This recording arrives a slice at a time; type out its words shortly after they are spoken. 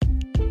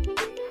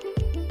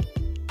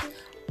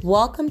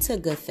Welcome to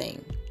Good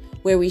Thing,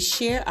 where we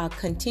share our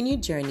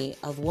continued journey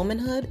of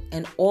womanhood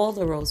and all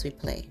the roles we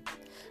play.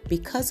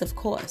 Because, of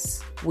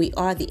course, we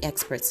are the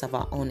experts of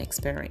our own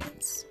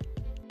experience.